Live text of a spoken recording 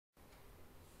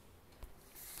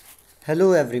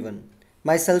Hello everyone.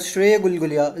 Myself Shreya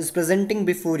Gulgulia is presenting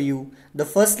before you the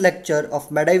first lecture of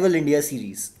Medieval India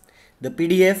series. The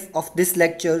PDF of this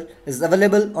lecture is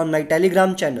available on my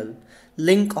Telegram channel.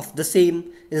 Link of the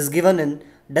same is given in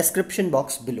description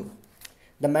box below.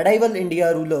 The medieval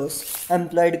India rulers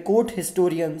employed court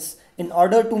historians in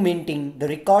order to maintain the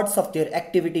records of their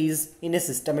activities in a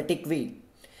systematic way.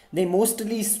 They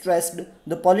mostly stressed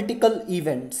the political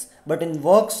events, but in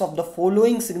works of the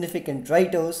following significant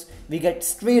writers, we get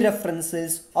stray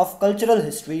references of cultural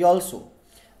history also.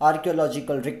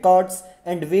 Archaeological records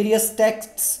and various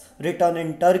texts written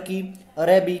in Turkey,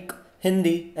 Arabic,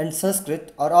 Hindi, and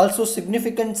Sanskrit are also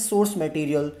significant source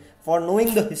material for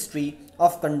knowing the history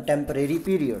of contemporary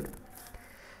period.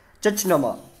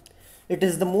 Chachnama. It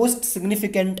is the most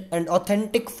significant and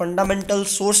authentic fundamental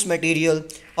source material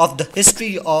of the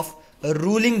history of a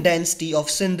ruling dynasty of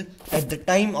Sindh at the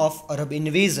time of Arab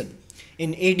invasion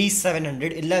in AD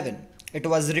 711. It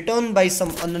was written by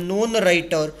some unknown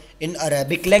writer in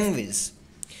Arabic language.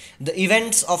 The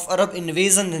events of Arab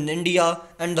invasion in India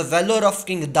and the valor of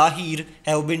King Dahir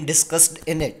have been discussed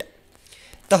in it.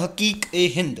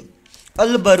 Tahqiq-e-Hind.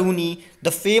 Al-Baruni,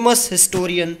 the famous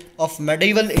historian of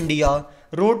medieval India,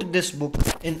 wrote this book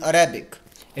in Arabic.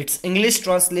 Its English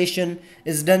translation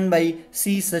is done by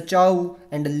C. Sachau,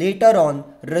 and later on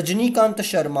Rajnikant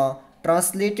Sharma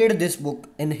translated this book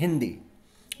in Hindi.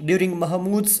 During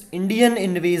Mahmud's Indian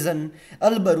invasion,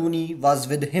 Al-Baruni was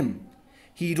with him.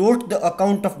 He wrote the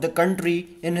account of the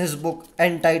country in his book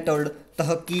entitled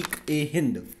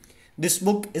Tahqiq-e-Hind. This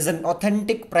book is an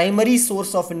authentic primary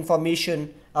source of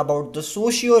information about the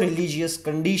socio-religious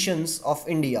conditions of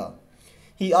India.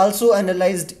 He also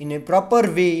analyzed in a proper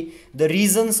way the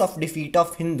reasons of defeat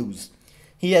of Hindus.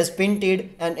 He has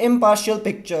painted an impartial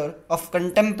picture of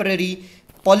contemporary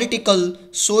political,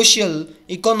 social,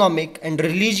 economic and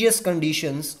religious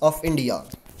conditions of India.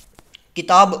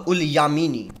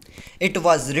 Kitab-ul-Yamini. It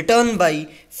was written by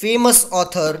famous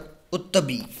author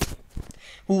Uttabi,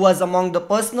 who was among the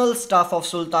personal staff of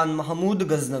Sultan Mahmud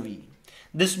Ghaznavi.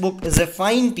 This book is a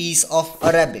fine piece of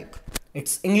Arabic.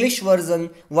 Its English version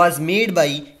was made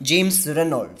by James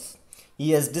Reynolds.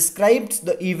 He has described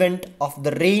the event of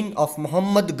the reign of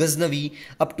Muhammad Ghaznavi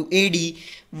up to AD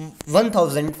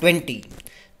 1020.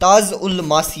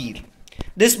 Taj-ul-Masir.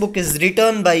 This book is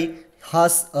written by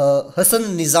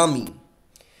Hasan Nizami.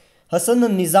 Hasan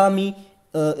Nizami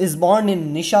is born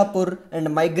in Nishapur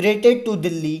and migrated to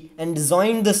Delhi and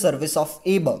joined the service of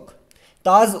Aibak.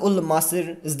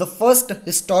 Taj-ul-Masir is the first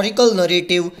historical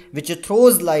narrative which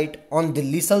throws light on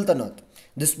Delhi Sultanate.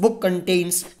 This book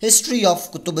contains history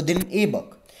of Qutbuddin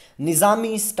Aibak.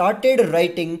 Nizami started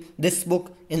writing this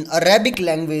book in Arabic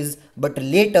language, but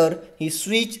later he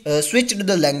switched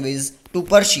the language to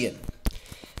Persian.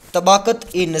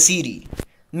 Tabaqat-e-Nasiri.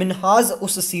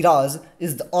 Minhaj-us-Siraz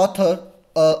is the author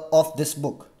of this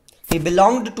book. He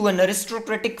belonged to an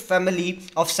aristocratic family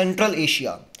of Central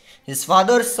Asia. His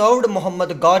father served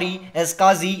Muhammad Ghori as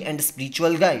Qazi and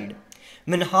spiritual guide.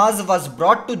 Minhaj was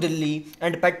brought to Delhi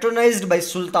and patronized by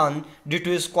Sultan due to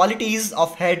his qualities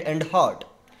of head and heart.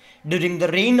 During the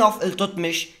reign of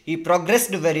Iltutmish, he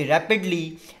progressed very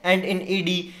rapidly and in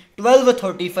AD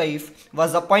 1235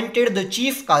 was appointed the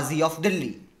chief Qazi of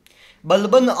Delhi.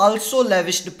 Balban also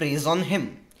lavished praise on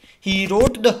him. He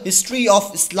wrote the history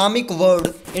of Islamic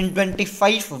world in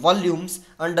 25 volumes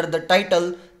under the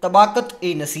title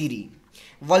Tabaqat-e-Nasiri.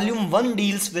 Volume 1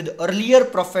 deals with earlier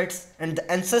prophets and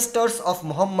the ancestors of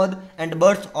Muhammad and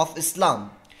birth of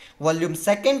Islam. Volume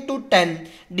 2 to 10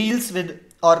 deals with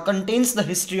or contains the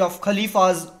history of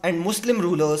Khalifas and Muslim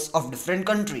rulers of different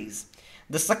countries.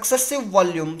 The successive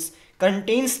volumes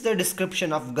contains the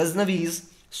description of Ghaznavis,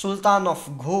 Sultan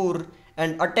of Ghor,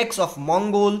 and attacks of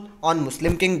Mongol on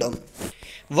Muslim kingdom.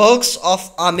 Works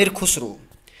of Amir Khusro.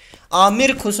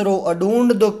 Amir Khusro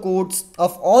adorned the courts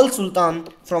of all sultan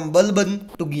from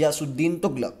Balban to Ghiyasuddin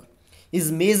Tughlaq.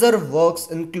 His major works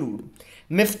include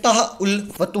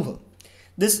Miftah-ul-Futuh.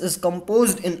 This is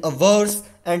composed in a verse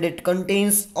and it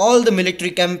contains all the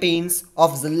military campaigns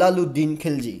of Jalaluddin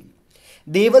Khilji,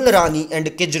 Deval Rani and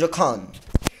Khijr Khan.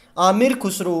 Amir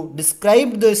Khusro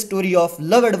described the story of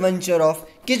love adventure of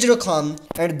Khijr Khan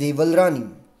and Deval Rani.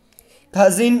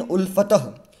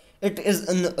 Khazin-ul-Fatah. It is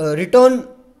a written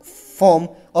form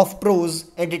of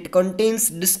prose and it contains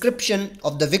description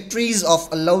of the victories of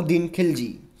Alauddin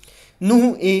Khilji.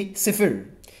 Nuh-e-Sifir.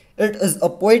 It is a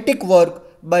poetic work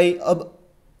by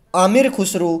Amir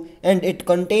Khusro and it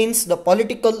contains the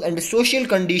political and social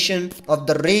condition of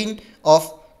the reign of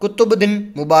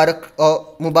Qutbuddin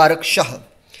Mubarak Shah.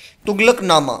 Tughlaq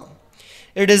Nama.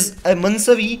 It is a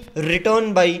Mansavi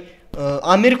written by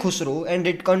Amir Khusro, and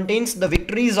it contains the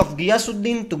victories of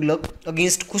Ghiyasuddin Tughlaq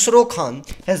against Khusro Khan,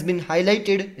 has been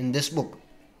highlighted in this book.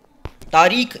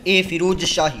 Tariq-e-Firoz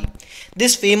Shahi.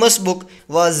 This famous book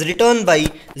was written by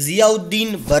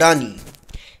Ziauddin Barani.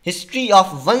 History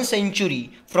of one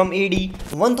century from AD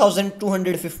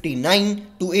 1259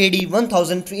 to AD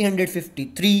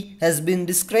 1353 has been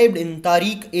described in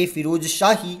Tariq-e-Firoz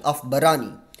Shahi of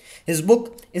Barani. His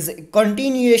book is a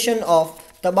continuation of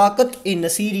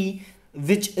Tabaqat-e-Nasiri,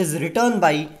 which is written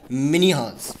by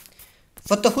Minhaj.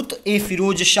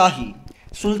 Fatahut-e-Firoz Shahi.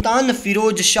 Sultan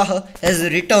Firoz Shah has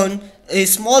written a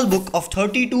small book of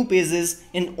 32 pages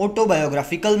in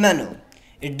autobiographical manner.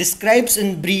 It describes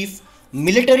in brief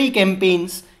military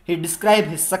campaigns. He describes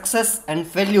his success and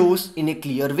failures in a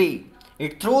clear way.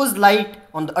 It throws light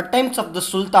on the attempts of the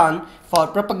Sultan for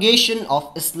propagation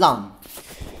of Islam.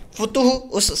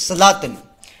 Futuh-us-Salatin.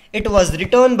 It was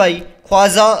written by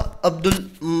Khwaja Abdul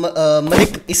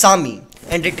Malik Isami,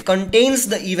 and it contains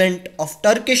the event of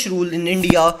Turkish rule in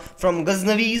India from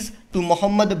Ghaznavis to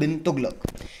Muhammad bin Tughlaq.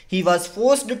 He was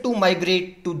forced to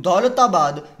migrate to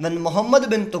Daulatabad when Muhammad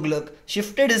bin Tughlaq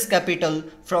shifted his capital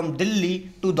from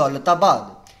Delhi to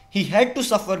Daulatabad. He had to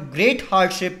suffer great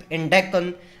hardship in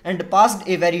Deccan and passed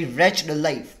a very wretched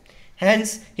life.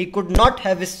 Hence, he could not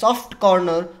have a soft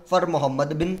corner for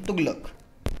Muhammad bin Tughlaq.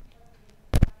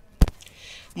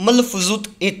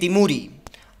 Malfuzut-e-Timuri.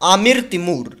 Amir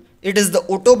Timur. It is the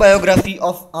autobiography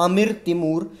of Amir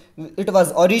Timur. It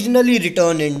was originally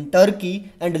written in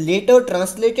Turkey and later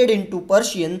translated into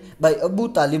Persian by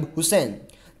Abu Talib Hussain.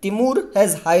 Timur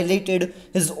has highlighted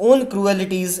his own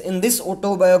cruelties in this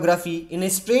autobiography in a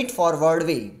straightforward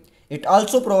way. It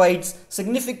also provides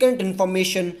significant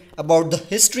information about the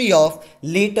history of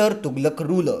later Tughlaq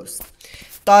rulers.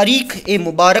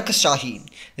 Tariq-e-Mubarak Shahi,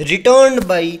 written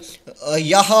by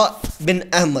Yahya bin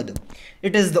Ahmad.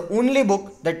 It is the only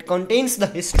book that contains the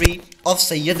history of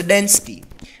Sayyid dynasty,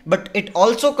 but it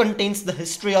also contains the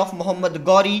history of Muhammad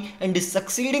Ghori and his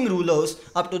succeeding rulers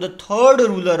up to the third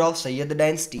ruler of Sayyid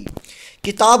dynasty.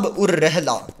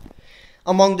 Kitab-ur-Rihla.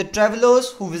 Among the travelers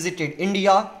who visited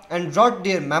India and wrote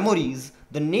their memories,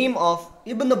 the name of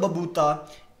Ibn Battuta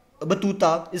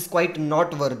is quite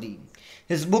noteworthy.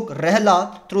 His book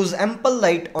Rihla throws ample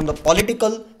light on the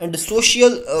political and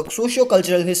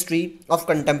socio-cultural history of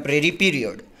contemporary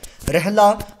period.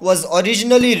 Rihla was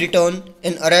originally written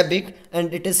in Arabic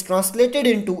and it is translated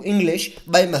into English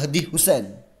by Mahdi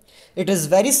Hussain. It is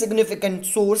very significant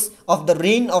source of the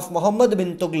reign of Muhammad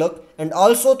bin Tughlaq and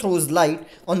also throws light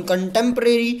on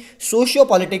contemporary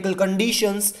socio-political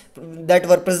conditions that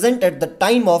were present at the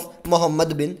time of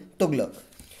Muhammad bin Tughlaq.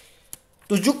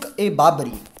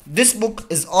 Tujuk-e-Babri. This book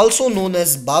is also known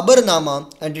as Babar-Nama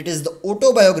and it is the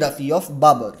autobiography of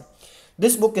Babur.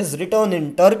 This book is written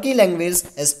in Turki language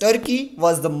as Turkey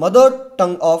was the mother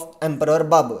tongue of Emperor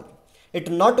Babur. It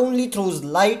not only throws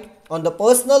light on the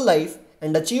personal life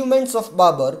and achievements of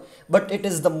Babur, but it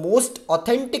is the most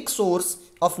authentic source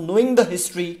of knowing the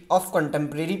history of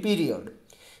contemporary period.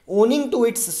 Owing to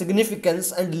its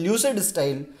significance and lucid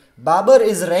style, Babur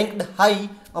is ranked high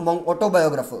among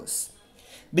autobiographers.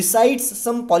 Besides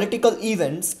some political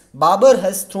events, Babur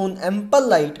has thrown ample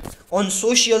light on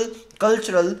social,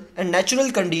 cultural and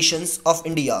natural conditions of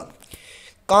India.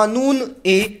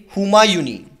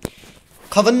 Qanun-e-Humayuni.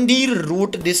 Khavandir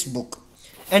wrote this book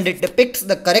and it depicts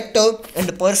the character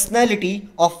and personality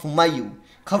of Humayun.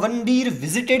 Khavandir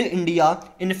visited India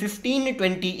in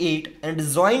 1528 and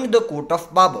joined the court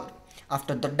of Babur.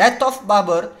 After the death of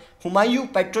Babur,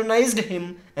 Humayun patronized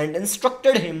him and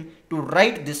instructed him to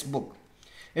write this book.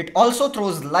 It also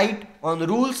throws light on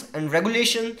rules and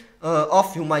regulations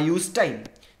of Humayun's time.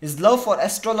 His love for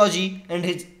astrology and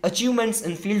his achievements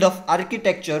in field of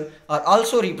architecture are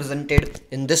also represented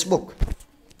in this book.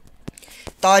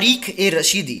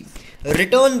 Tariq-e-Rashidi,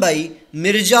 written by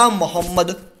Mirza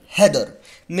Muhammad Haider.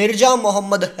 Mirza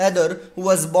Muhammad Haider, who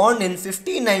was born in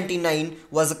 1599,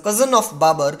 was a cousin of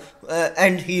Babur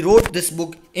and he wrote this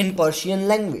book in Persian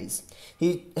language.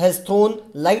 He has thrown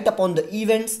light upon the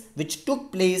events which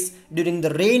took place during the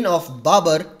reign of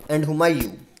Babur and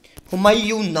Humayun.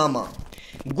 Humayun-Nama.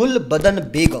 Gul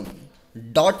Badan Begum,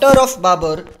 daughter of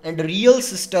Babur and real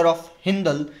sister of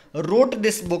Hindal, wrote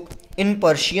this book in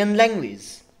Persian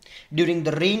language during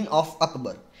the reign of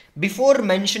Akbar. Before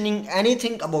mentioning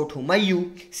anything about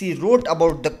Humayun, she wrote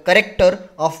about the character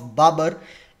of Babur,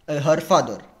 her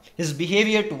father, his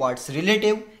behavior towards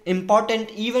relative,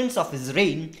 important events of his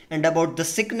reign, and about the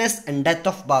sickness and death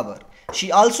of Babur.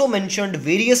 She also mentioned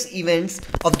various events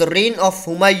of the reign of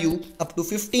Humayun up to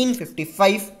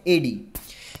 1555 AD.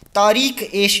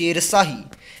 Tariq-e-Sher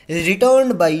Shahi, is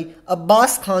written by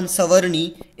Abbas Khan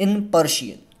Savarni in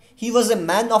Persian. He was a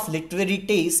man of literary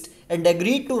taste and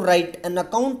agreed to write an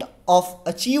account of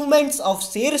achievements of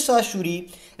Sher Shah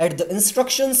Suri at the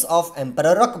instructions of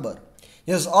Emperor Akbar.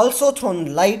 He has also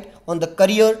thrown light on the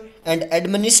career and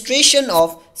administration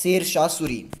of Sher Shah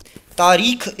Suri.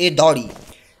 Tariq-e-Daudi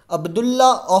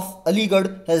Abdullah of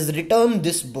Aligarh has written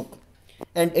this book,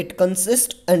 and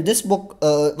this book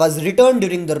was written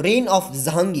during the reign of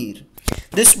Jahangir.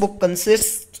 This book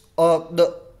consists of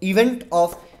the event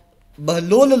of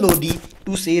Bahlol Lodi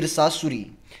to Sher Shah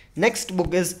Suri. Next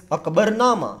book is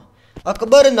Akbarnama.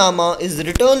 Akbarnama is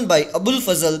written by Abul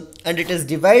Fazl and it is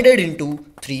divided into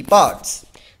three parts.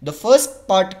 The first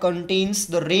part contains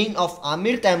the reign of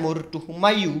Amir Taimur to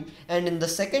Humayun, and in the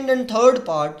second and third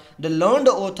part, the learned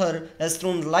author has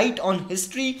thrown light on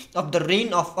history of the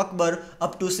reign of Akbar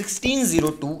up to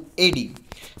 1602 AD.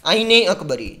 Aine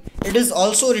Akbari. It is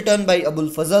also written by Abul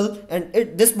Fazl and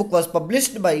this book was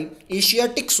published by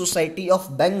Asiatic Society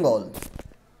of Bengal.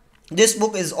 This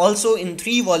book is also in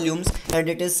 3 volumes and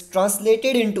it is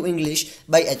translated into English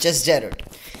by H.S. Jarrett.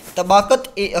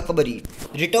 Tabaqat-e-Akbari,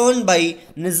 written by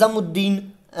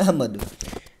Nizamuddin Ahmad.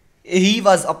 He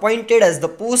was appointed as the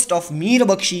post of Mir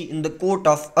Bakshi in the court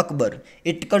of Akbar.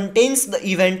 It contains the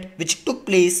event which took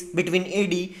place between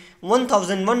AD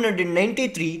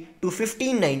 1193 to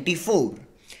 1594.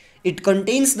 It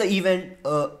contains the event.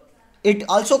 It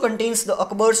also contains the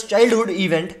Akbar's childhood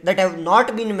event that have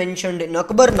not been mentioned in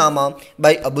Akbarnama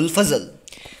by Abul Fazl.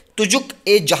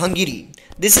 Tujuk-e-Jahangiri.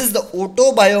 This is the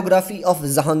autobiography of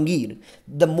Jahangir,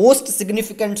 the most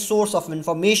significant source of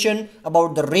information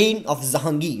about the reign of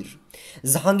Jahangir.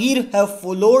 Jahangir have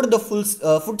followed the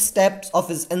footsteps of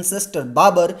his ancestor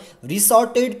Babur,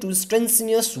 resorted to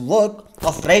strenuous work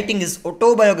of writing his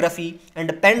autobiography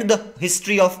and penned the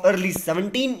history of early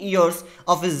 17 years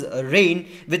of his reign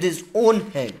with his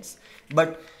own hands.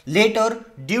 But later,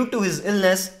 due to his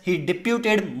illness, he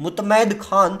deputed Mutamaid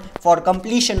Khan for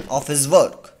completion of his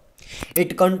work.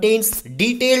 It contains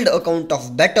detailed account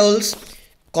of battles,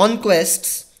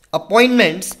 conquests,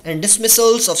 appointments and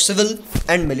dismissals of civil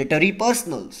and military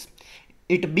personals.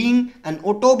 It being an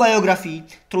autobiography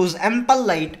throws ample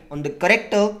light on the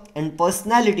character and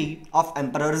personality of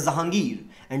Emperor Jahangir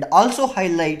and also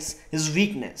highlights his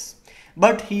weakness.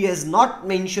 But he has not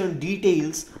mentioned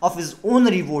details of his own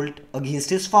revolt against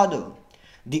his father.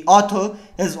 The author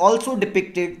has also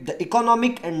depicted the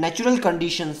economic and natural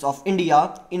conditions of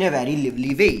India in a very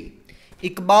lively way.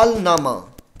 Iqbalnama.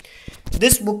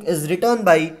 This book is written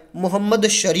by Muhammad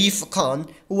Sharif Khan,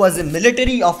 who was a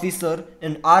military officer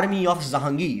in army of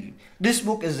Jahangir. This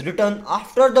book is written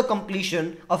after the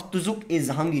completion of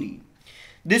Tuzuk-e-Jahangiri.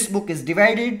 This book is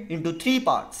divided into 3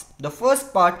 parts. The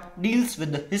first part deals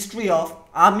with the history of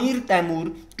Amir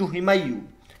Taimur to Humayun.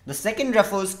 The second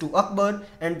refers to Akbar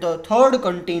and the third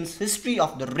contains history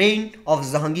of the reign of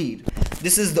Jahangir.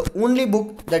 This is the only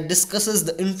book that discusses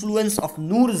the influence of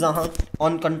Nur Jahan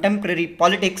on contemporary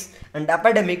politics and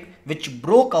epidemic which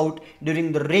broke out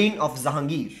during the reign of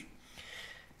Jahangir.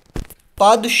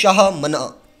 Padshah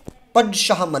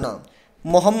Mana.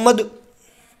 Muhammad.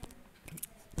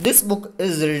 This book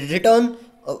is written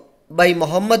by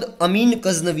Muhammad Amin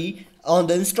Ghaznavi on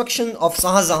the instruction of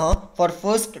Shah Jahan for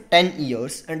first 10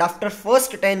 years, and after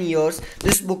first 10 years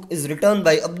this book is written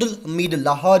by Abdul Hamid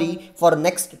Lahori for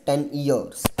next 10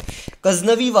 years.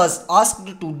 Ghaznavi was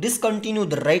asked to discontinue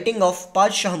the writing of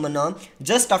Padshah Mana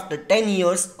just after 10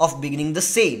 years of beginning the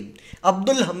same.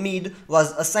 Abdul Hamid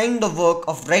was assigned the work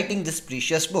of writing this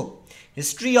precious book.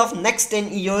 History of next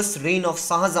 10 years reign of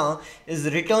Shah Jahan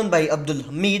is written by Abdul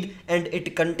Hamid and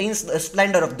it contains the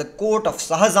splendor of the court of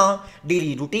Shah Jahan,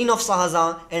 daily routine of Shah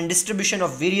Jahan and distribution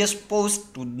of various posts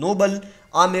to noble,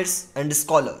 amirs and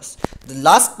scholars. The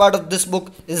last part of this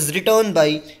book is written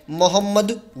by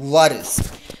Muhammad Waris.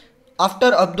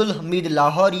 After Abdul Hamid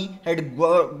Lahori had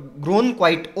grown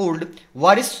quite old,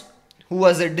 Waris, who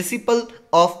was a disciple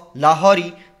of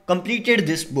Lahori, completed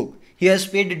this book. He has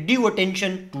paid due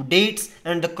attention to dates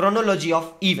and the chronology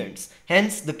of events.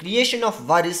 Hence, the creation of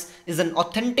Waris is an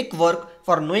authentic work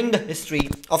for knowing the history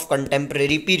of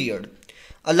contemporary period.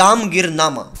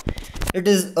 Alamgir-Nama. It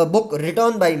is a book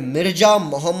written by Mirza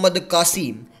Muhammad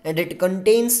Qasim and it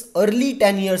contains early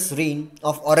 10 years reign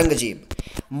of Aurangzeb.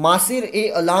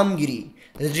 Masir-e-Alamgiri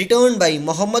is written by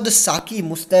Muhammad Saki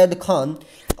Mustaid Khan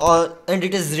and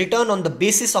it is written on the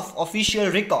basis of official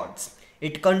records.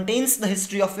 It contains the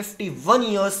history of 51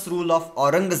 years rule of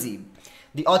Aurangzeb.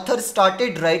 The author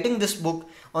started writing this book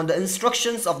on the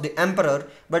instructions of the emperor,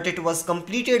 but it was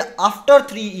completed after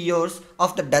 3 years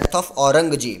of the death of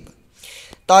Aurangzeb.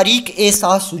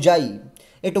 Tariq-e-Shah Sujai.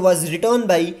 It was written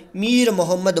by Mir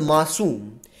Muhammad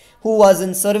Masoom, who was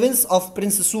in service of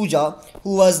Prince Suja,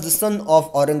 who was the son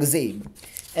of Aurangzeb.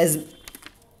 As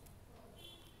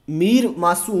Mir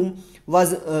Masoom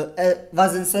was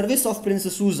in service of Prince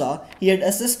Suja, he had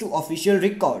access to official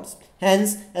records,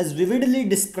 hence has vividly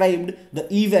described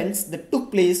the events that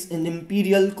took place in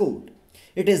imperial court.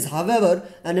 It is, however,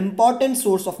 an important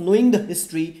source of knowing the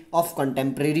history of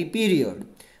contemporary period.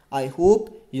 I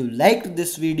hope you liked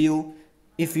this video.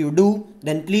 If you do,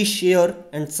 then please share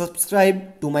and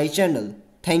subscribe to my channel.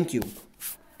 Thank you.